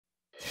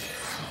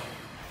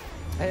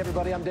Hey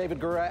everybody, I'm David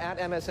Gura at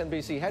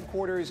MSNBC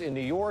headquarters in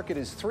New York. It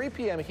is 3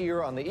 p.m.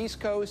 here on the East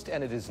Coast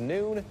and it is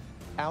noon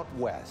out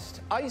west.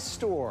 Ice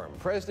storm.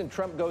 President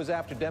Trump goes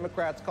after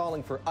Democrats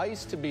calling for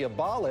ICE to be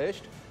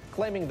abolished,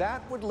 claiming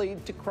that would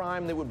lead to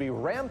crime that would be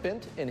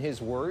rampant, in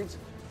his words,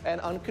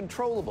 and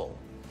uncontrollable.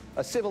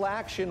 A civil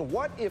action,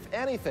 what, if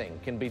anything,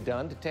 can be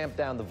done to tamp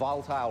down the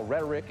volatile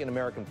rhetoric in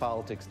American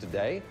politics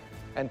today?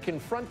 And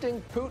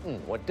confronting Putin,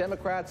 what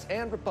Democrats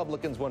and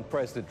Republicans want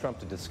President Trump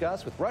to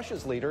discuss with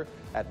Russia's leader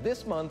at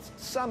this month's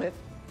summit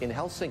in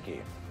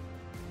Helsinki.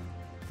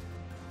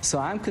 So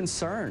I'm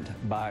concerned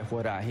by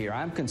what I hear.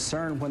 I'm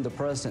concerned when the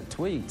president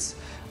tweets,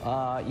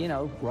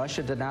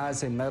 Russia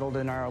denies they meddled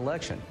in our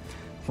election.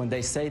 When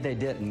they say they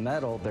didn't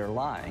meddle, they're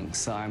lying.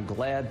 So I'm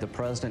glad the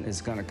president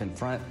is going to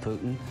confront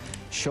Putin,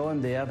 show him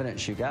the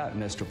evidence you got,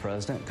 Mr.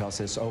 President, because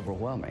it's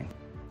overwhelming.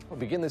 We'll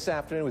begin this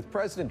afternoon with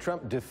President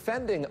Trump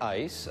defending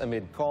ICE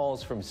amid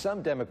calls from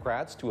some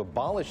Democrats to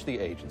abolish the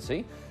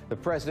agency. The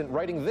president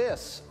writing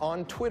this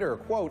on Twitter,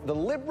 quote, "The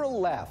liberal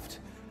left,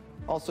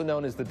 also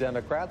known as the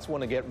Democrats, want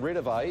to get rid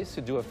of ICE,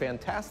 who do a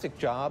fantastic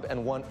job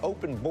and want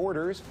open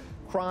borders.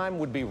 Crime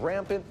would be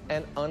rampant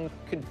and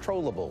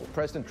uncontrollable."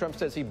 President Trump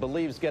says he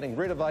believes getting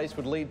rid of ICE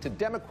would lead to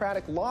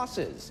Democratic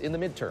losses in the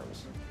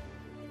midterms.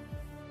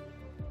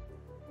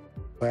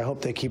 I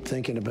hope they keep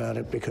thinking about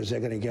it because they're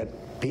going to get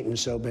beaten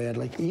so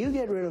badly. You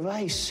get rid of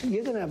ICE,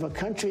 you're going to have a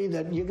country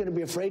that you're going to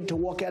be afraid to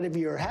walk out of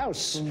your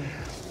house.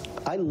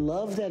 I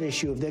love that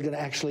issue if they're going to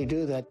actually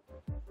do that.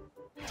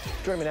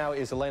 Joining me now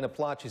is Elaina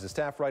Plott. She's a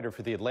staff writer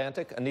for The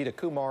Atlantic. Anita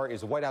Kumar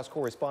is a White House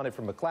correspondent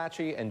from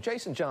McClatchy. And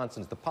Jason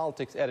Johnson is the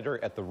politics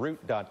editor at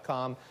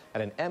TheRoot.com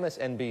and an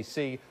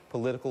MSNBC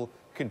political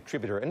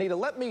contributor. Anita,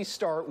 let me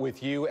start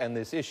with you and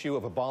this issue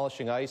of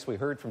abolishing ICE. We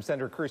heard from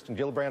Senator Kirsten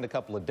Gillibrand a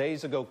couple of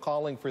days ago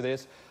calling for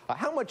this.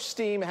 How much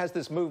steam has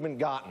this movement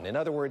gotten? In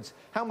other words,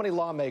 how many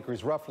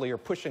lawmakers roughly are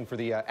pushing for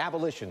the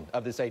abolition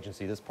of this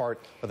agency, this part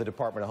of the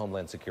Department of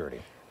Homeland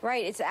Security?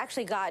 Right. It's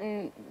actually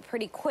gotten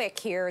pretty quick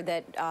here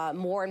that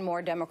more and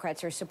more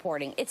Democrats are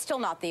supporting. It's still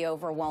not the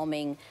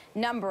overwhelming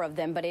number of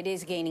them, but it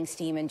is gaining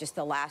steam in just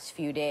the last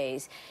few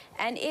days.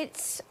 And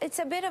it's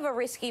a bit of a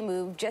risky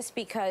move just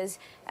because,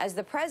 as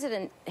the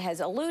president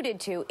has alluded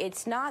to,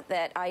 it's not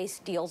that ICE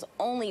deals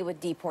only with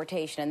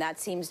deportation, and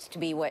that seems to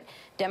be what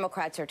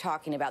Democrats are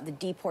talking about, the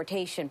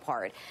deportation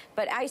part.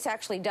 But ICE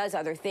actually does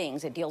other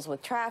things. It deals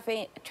with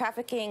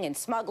trafficking and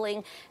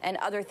smuggling and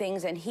other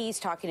things, and he's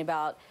talking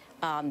about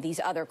these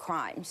other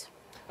crimes.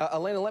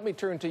 Elaina, let me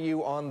turn to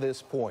you on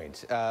this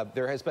point.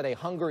 There has been a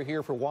hunger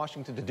here for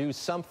Washington to do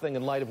something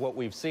in light of what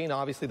we've seen.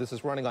 Obviously, this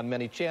is running on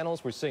many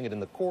channels. We're seeing it in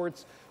the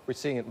courts. We're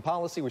seeing it in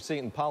policy. We're seeing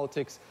it in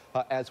politics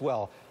as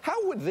well.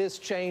 How would this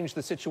change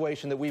the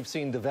situation that we've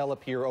seen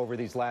develop here over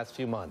these last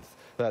few months?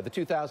 The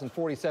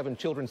 2,047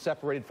 children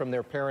separated from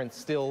their parents,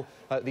 still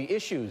the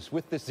issues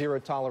with this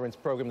zero-tolerance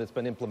program that's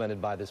been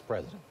implemented by this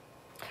president.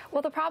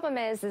 Well, the problem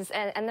is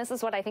and this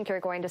is what I think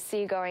you're going to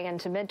see going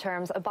into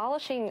midterms,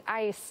 abolishing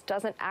ICE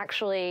doesn't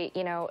actually,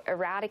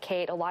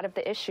 eradicate a lot of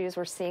the issues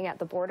we're seeing at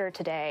the border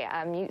today.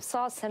 You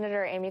saw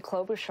Senator Amy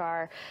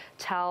Klobuchar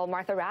tell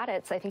Martha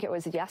Raddatz, I think it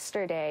was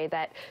yesterday,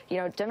 that,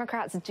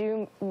 Democrats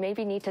do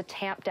maybe need to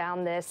tamp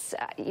down this,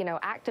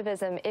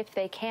 activism if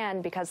they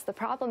can, because the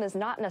problem is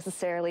not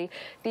necessarily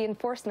the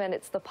enforcement,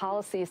 it's the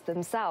policies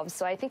themselves.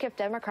 So I think if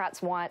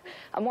Democrats want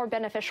a more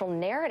beneficial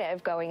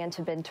narrative going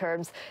into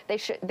midterms,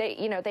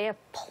 they have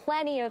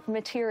plenty of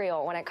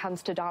material when it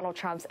comes to Donald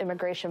Trump's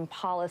immigration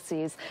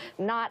policies,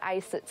 not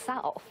ICE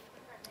itself.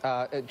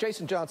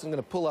 Jason Johnson, I'm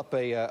going to pull up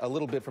a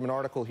little bit from an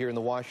article here in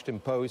the Washington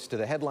Post,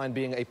 the headline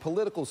being "A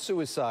Political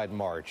Suicide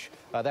March."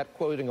 That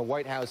quoting a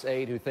White House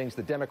aide who thinks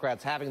the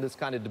Democrats having this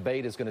kind of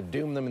debate is going to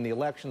doom them in the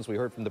elections. We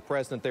heard from the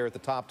president there at the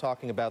top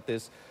talking about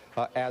this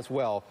as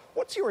well.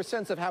 What's your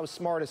sense of how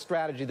smart a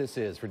strategy this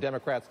is for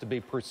Democrats to be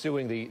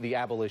pursuing the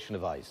abolition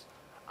of ICE?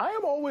 I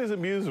am always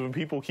amused when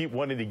people keep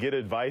wanting to get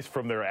advice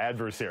from their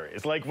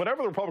adversaries. Like,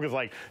 whenever the Republicans are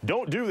like,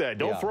 don't do that,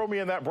 don't throw me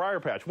in that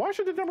briar patch. Why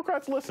should the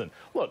Democrats listen?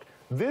 Look,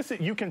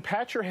 you can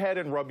pat your head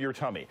and rub your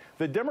tummy.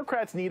 The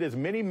Democrats need as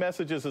many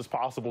messages as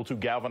possible to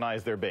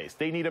galvanize their base.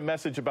 They need a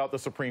message about the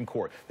Supreme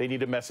Court. They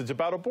need a message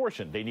about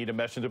abortion. They need a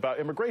message about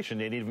immigration.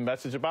 They need a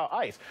message about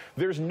ICE.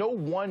 There's no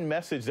one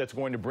message that's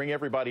going to bring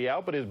everybody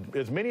out, but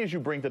as many as you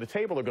bring to the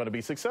table are going to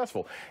be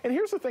successful. And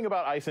here's the thing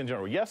about ICE in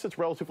general. Yes, it's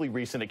relatively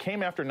recent. It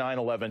came after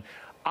 9/11.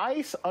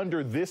 ICE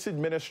under this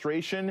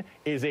administration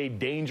is a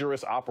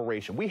dangerous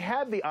operation. We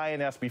had the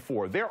INS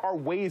before. There are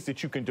ways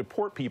that you can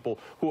deport people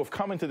who have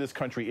come into this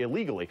country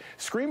illegally.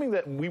 Screaming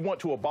that we want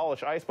to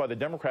abolish ICE by the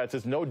Democrats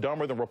is no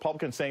dumber than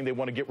Republicans saying they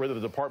want to get rid of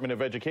the Department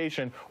of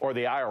Education or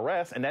the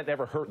IRS, and that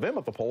never hurt them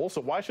at the polls, so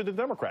why should the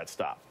Democrats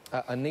stop?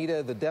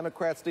 Anita, the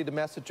Democrats need a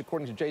message,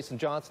 according to Jason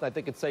Johnson. I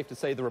think it's safe to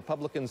say the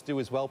Republicans do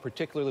as well,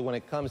 particularly when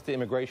it comes to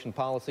immigration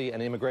policy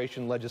and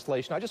immigration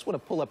legislation. I just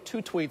want to pull up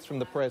two tweets from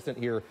the president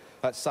here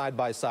side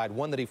by side.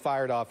 One that he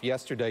fired off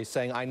yesterday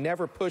saying, "I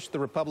never pushed the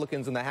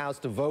Republicans in the House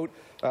to vote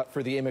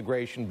for the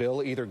immigration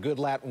bill, either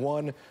Goodlatte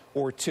 1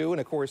 or 2.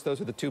 And of course,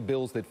 those are the two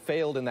bills that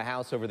failed in the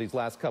House over these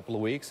last couple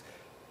of weeks.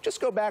 Just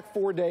go back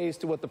 4 days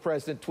to what the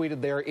president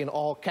tweeted there in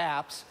all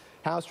caps.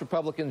 House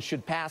Republicans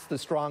should pass the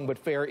strong but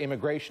fair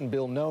immigration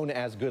bill known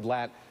as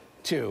Goodlatte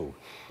 2.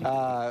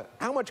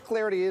 How much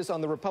clarity is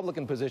on the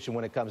Republican position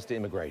when it comes to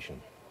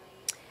immigration?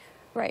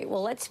 Right.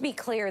 Well, let's be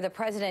clear. The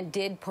president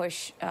did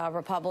push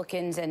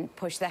Republicans and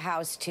push the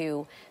House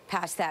to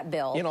pass that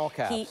bill. In all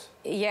caps.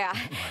 Yeah.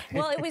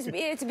 Well,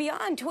 it's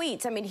beyond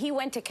tweets. I mean, he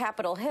went to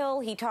Capitol Hill.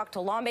 He talked to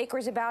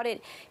lawmakers about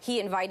it. He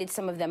invited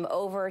some of them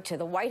over to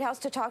the White House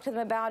to talk to them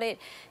about it.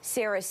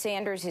 Sarah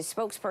Sanders, his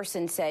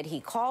spokesperson, said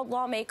he called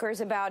lawmakers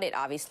about it.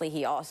 Obviously,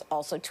 he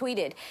also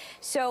tweeted.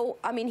 So,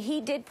 I mean,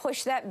 he did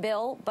push that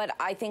bill, but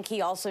I think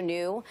he also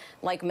knew,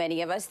 like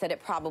many of us, that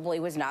it probably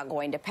was not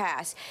going to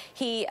pass.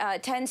 He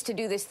tends to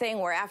do this thing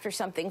where after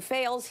something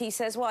fails, he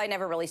says, well, I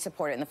never really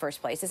supported it in the first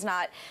place. It's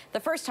not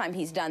the first time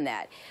he's done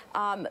that.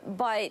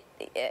 But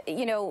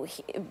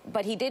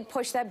he did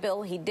push that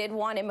bill. He did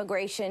want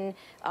immigration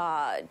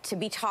to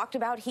be talked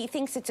about. He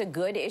thinks it's a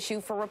good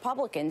issue for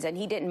Republicans, and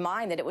he didn't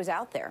mind that it was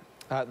out there.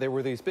 There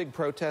were these big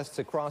protests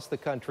across the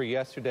country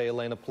yesterday,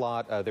 Elaina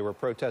Plott. There were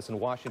protests in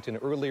Washington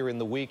earlier in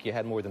the week. You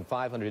had more than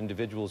 500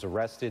 individuals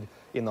arrested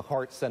in the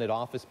Hart Senate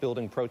office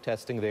building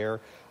protesting there.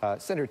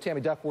 Senator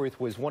Tammy Duckworth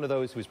was one of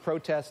those who was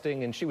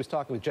protesting, and she was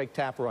talking with Jake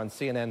Tapper on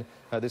CNN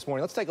this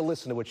morning. Let's take a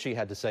listen to what she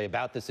had to say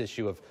about this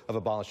issue of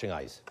abolishing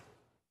ICE.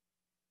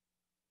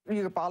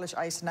 You abolish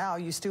ICE now,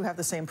 you still have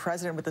the same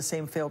president with the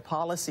same failed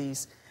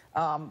policies.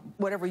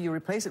 Whatever you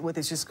replace it with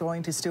is just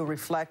going to still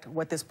reflect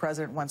what this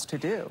president wants to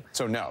do.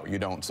 So no, you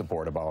don't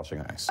support abolishing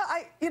ICE?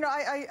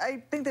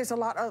 I think there's a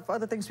lot of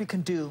other things we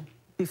can do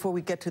before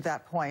we get to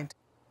that point.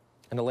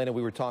 And Elaina,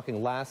 we were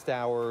talking last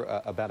hour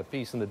about a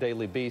piece in the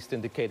Daily Beast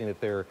indicating that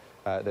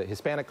the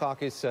Hispanic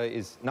caucus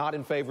is not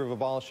in favor of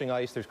abolishing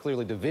ICE. There's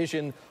clearly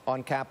division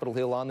on Capitol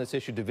Hill on this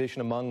issue,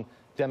 division among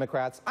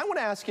Democrats. I want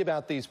to ask you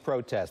about these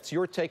protests.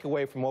 Your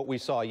takeaway from what we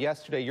saw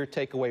yesterday, your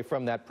takeaway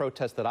from that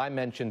protest that I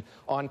mentioned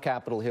on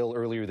Capitol Hill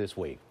earlier this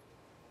week.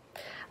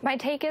 My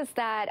take is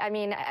that, I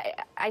mean,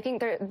 I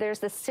think there's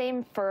the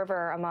same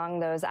fervor among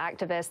those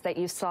activists that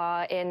you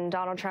saw in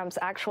Donald Trump's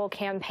actual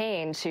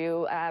campaign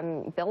to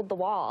build the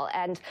wall.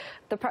 And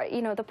the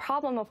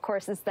problem, of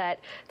course, is that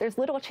there's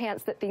little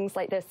chance that things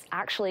like this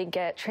actually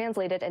get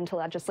translated into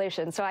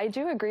legislation. So I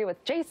do agree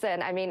with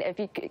Jason. I mean, if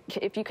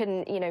you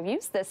can,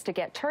 use this to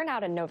get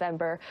turnout in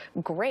November,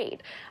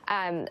 great.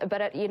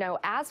 But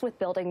as with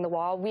building the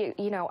wall,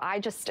 I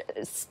just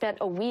spent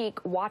a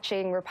week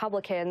watching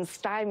Republicans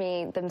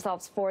stymie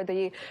themselves for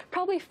the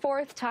probably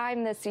fourth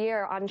time this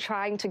year on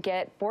trying to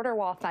get border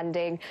wall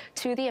funding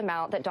to the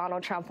amount that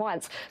Donald Trump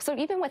wants. So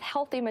even with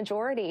healthy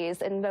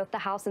majorities in both the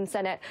House and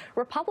Senate,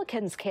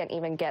 Republicans can't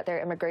even get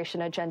their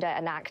immigration agenda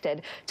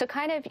enacted. To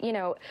kind of,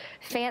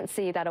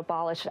 fancy that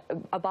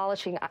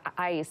abolishing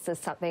ICE is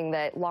something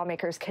that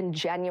lawmakers can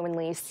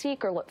genuinely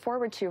seek or look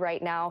forward to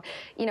right now,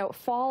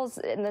 falls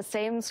in the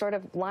same sort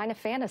of line of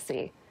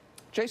fantasy.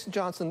 Jason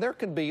Johnson, there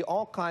can be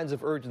all kinds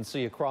of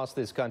urgency across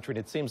this country, and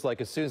it seems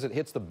like as soon as it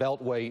hits the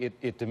Beltway,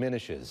 it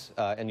diminishes.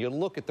 And you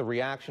look at the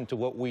reaction to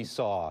what we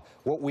saw,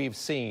 what we've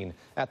seen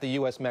at the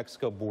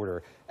U.S.-Mexico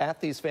border,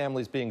 at these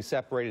families being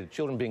separated,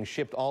 children being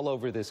shipped all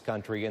over this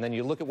country, and then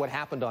you look at what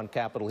happened on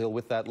Capitol Hill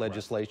with that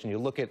legislation. You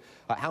look at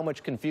how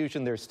much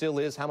confusion there still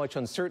is, how much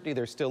uncertainty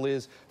there still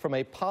is from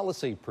a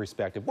policy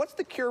perspective. What's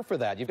the cure for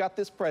that? You've got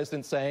this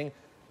president saying,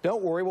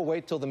 don't worry, we'll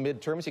wait till the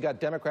midterms. You got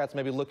Democrats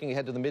maybe looking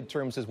ahead to the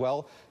midterms as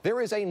well. There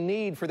is a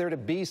need for there to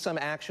be some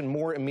action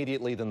more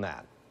immediately than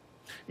that.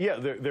 Yeah,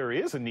 there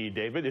is a need,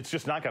 David. It's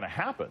just not going to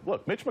happen.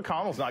 Look, Mitch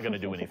McConnell's not going to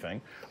do anything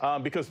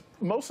because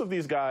most of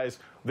these guys,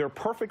 they're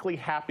perfectly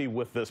happy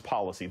with this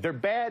policy. They're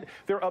bad.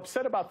 They're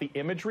upset about the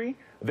imagery.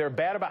 They're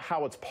bad about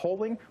how it's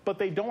polling, but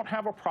they don't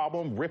have a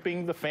problem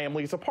ripping the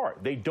families apart.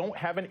 They don't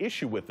have an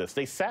issue with this.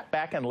 They sat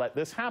back and let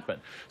this happen.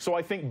 So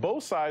I think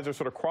both sides are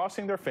sort of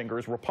crossing their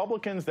fingers.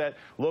 Republicans that,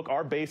 look,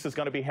 our base is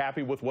going to be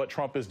happy with what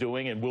Trump is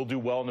doing and we'll do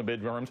well in the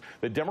midterms.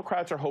 The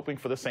Democrats are hoping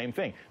for the same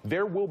thing.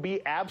 There will be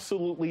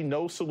absolutely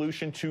no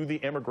solution to the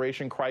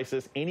immigration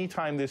crisis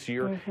anytime this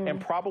year, and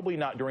probably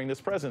not during this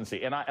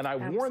presidency. And I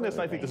warn this,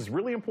 and I think this is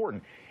really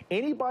important.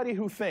 Anybody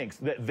who thinks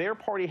that their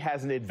party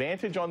has an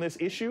advantage on this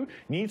issue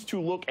needs to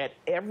look at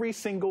every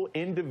single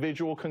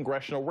individual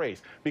congressional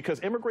race, because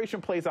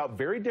immigration plays out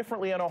very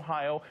differently in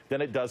Ohio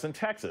than it does in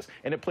Texas.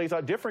 And it plays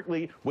out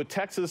differently with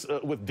Texas,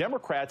 with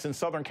Democrats in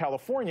Southern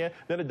California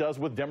than it does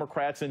with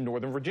Democrats in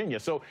Northern Virginia.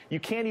 So you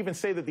can't even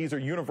say that these are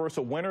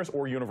universal winners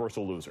or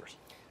universal losers.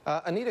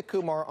 Anita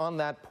Kumar, on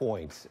that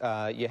point,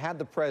 you had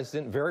the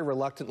president very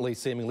reluctantly,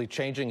 seemingly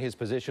changing his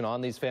position on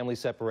these family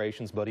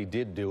separations, but he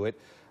did do it.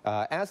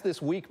 As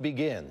this week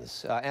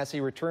begins, as he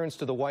returns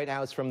to the White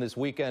House from this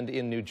weekend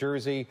in New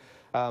Jersey,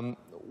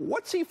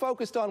 what's he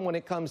focused on when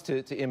it comes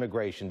to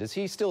immigration? Does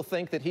he still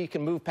think that he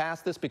can move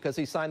past this because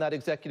he signed that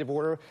executive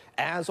order,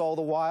 as all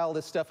the while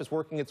this stuff is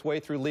working its way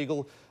through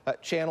legal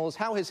channels?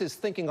 How has his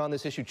thinking on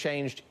this issue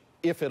changed,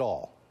 if at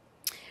all?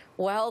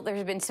 Well,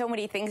 there's been so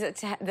many things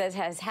that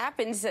has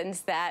happened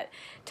since that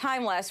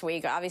time last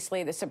week.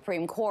 Obviously, the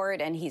Supreme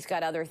Court, and he's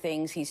got other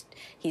things. He's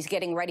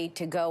getting ready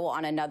to go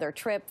on another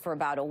trip for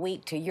about a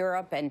week to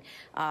Europe, and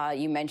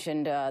you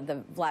mentioned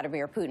the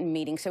Vladimir Putin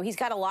meeting. So he's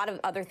got a lot of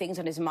other things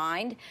on his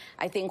mind.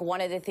 I think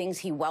one of the things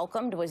he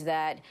welcomed was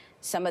that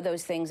some of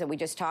those things that we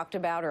just talked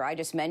about, or I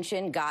just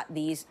mentioned, got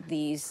these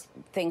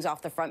things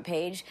off the front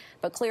page.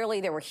 But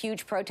clearly, there were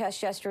huge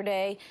protests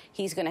yesterday.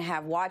 He's going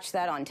to watch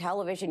that on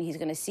television. He's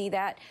going to see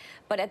that.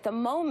 But at the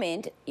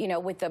moment, you know,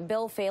 with the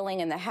bill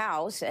failing in the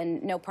House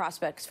and no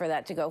prospects for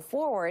that to go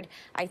forward,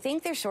 I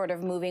think they're sort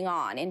of moving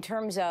on in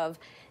terms of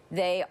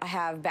they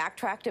have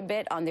backtracked a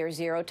bit on their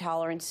zero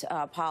tolerance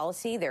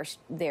policy.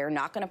 They're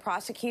not going to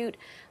prosecute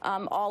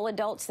all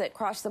adults that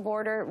cross the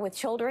border with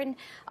children.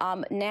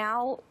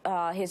 Now,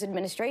 his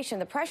administration,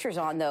 the pressure's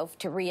on, though,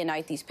 to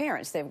reunite these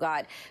parents. They've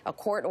got a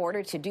court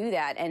order to do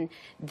that, and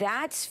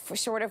that's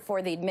sort of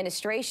for the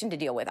administration to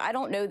deal with. I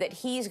don't know that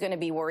he's going to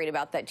be worried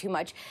about that too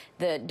much.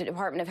 The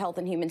Department of Health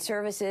and Human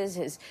Services,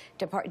 his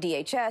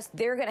DHS,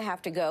 they're going to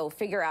have to go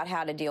figure out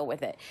how to deal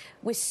with it.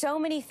 With so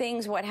many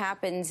things, what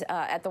happens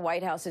at the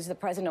White House is the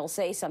president will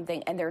say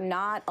something, and there are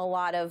not a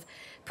lot of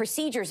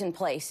procedures in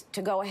place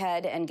to go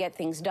ahead and get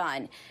things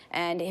done.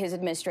 And his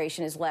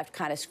administration is left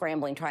kind of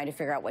scrambling, trying to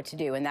figure out what to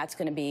do. And that's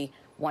going to be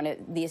one of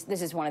these.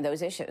 This is one of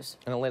those issues.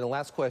 And Elaina,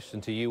 last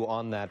question to you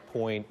on that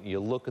point.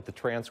 You look at the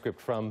transcript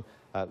from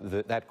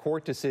that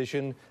court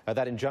decision,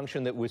 that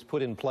injunction that was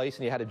put in place,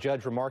 and you had a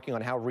judge remarking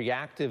on how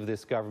reactive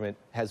this government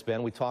has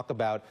been. We talk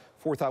about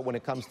forethought when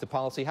it comes to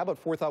policy. How about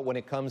forethought when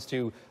it comes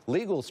to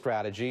legal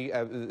strategy?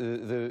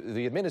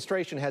 The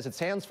administration has its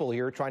hands full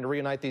here trying to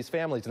reunite these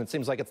families, and it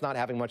seems like it's not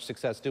having much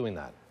success doing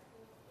that.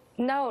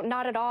 No,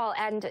 not at all.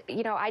 And,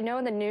 you know, I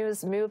know the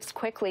news moves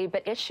quickly,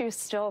 but issues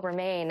still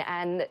remain.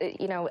 And,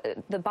 you know,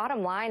 the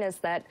bottom line is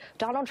that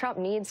Donald Trump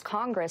needs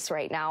Congress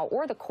right now,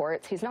 or the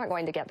courts. He's not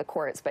going to get the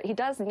courts, but he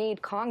does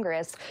need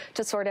Congress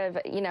to sort of,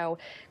 you know,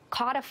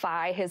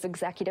 codify his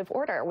executive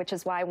order, which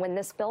is why when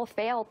this bill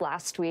failed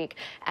last week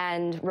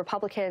and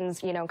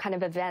Republicans, you know, kind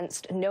of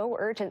evinced no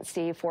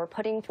urgency for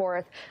putting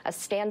forth a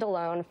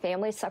standalone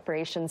family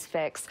separations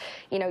fix,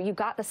 you know, you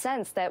got the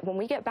sense that when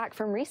we get back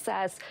from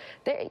recess,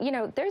 there, you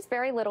know, there's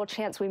very little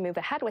chance we move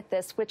ahead with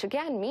this, which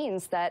again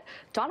means that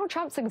Donald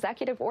Trump's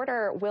executive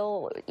order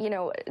will, you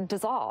know,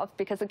 dissolve,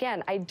 because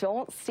again, I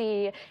don't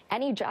see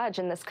any judge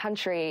in this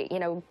country, you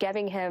know,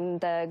 giving him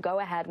the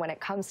go-ahead when it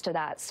comes to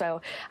that.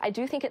 So I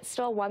do think it's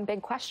still one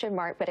big question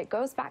mark, but it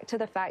goes back to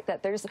the fact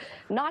that there's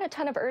not a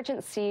ton of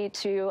urgency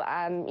to,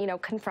 you know,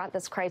 confront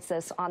this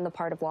crisis on the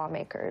part of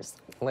lawmakers.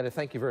 Elaina,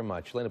 thank you very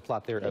much. Elaina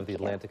Plott there of The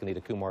Atlantic, Anita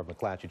Kumar of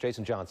McClatchy,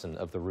 Jason Johnson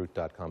of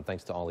TheRoot.com.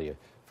 Thanks to all of you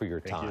for your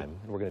time.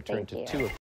 We're going to turn to two of